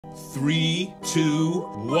3, 2,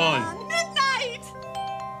 1. Midnight!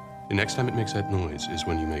 The next time it makes that noise is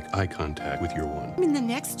when you make eye contact with your one. In the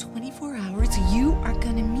next 24 hours, you are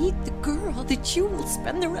gonna meet the girl that you will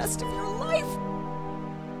spend the rest of your life.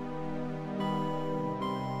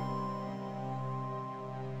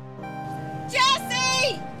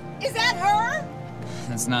 Jessie! Is that her?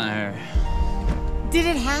 That's not her. Did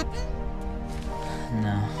it happen?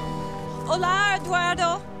 No. Hola,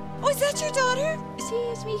 Eduardo. Oh, is that your daughter?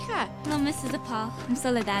 Sí, es mi hija. Hello, Mrs. DePaul. I'm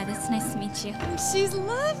Soledad. It's nice to meet you. She's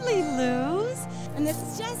lovely, Luz. And this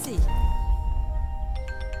is Jessie.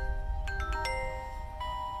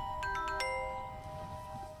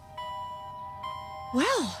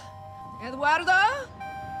 Well, Eduardo?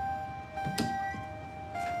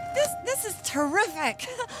 This is terrific.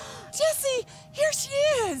 Jessie, here she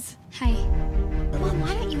is. Hi. Well,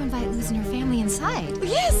 why don't you invite Luz and her family inside?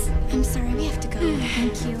 Yes. I'm sorry, we have to go.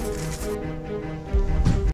 Thank you.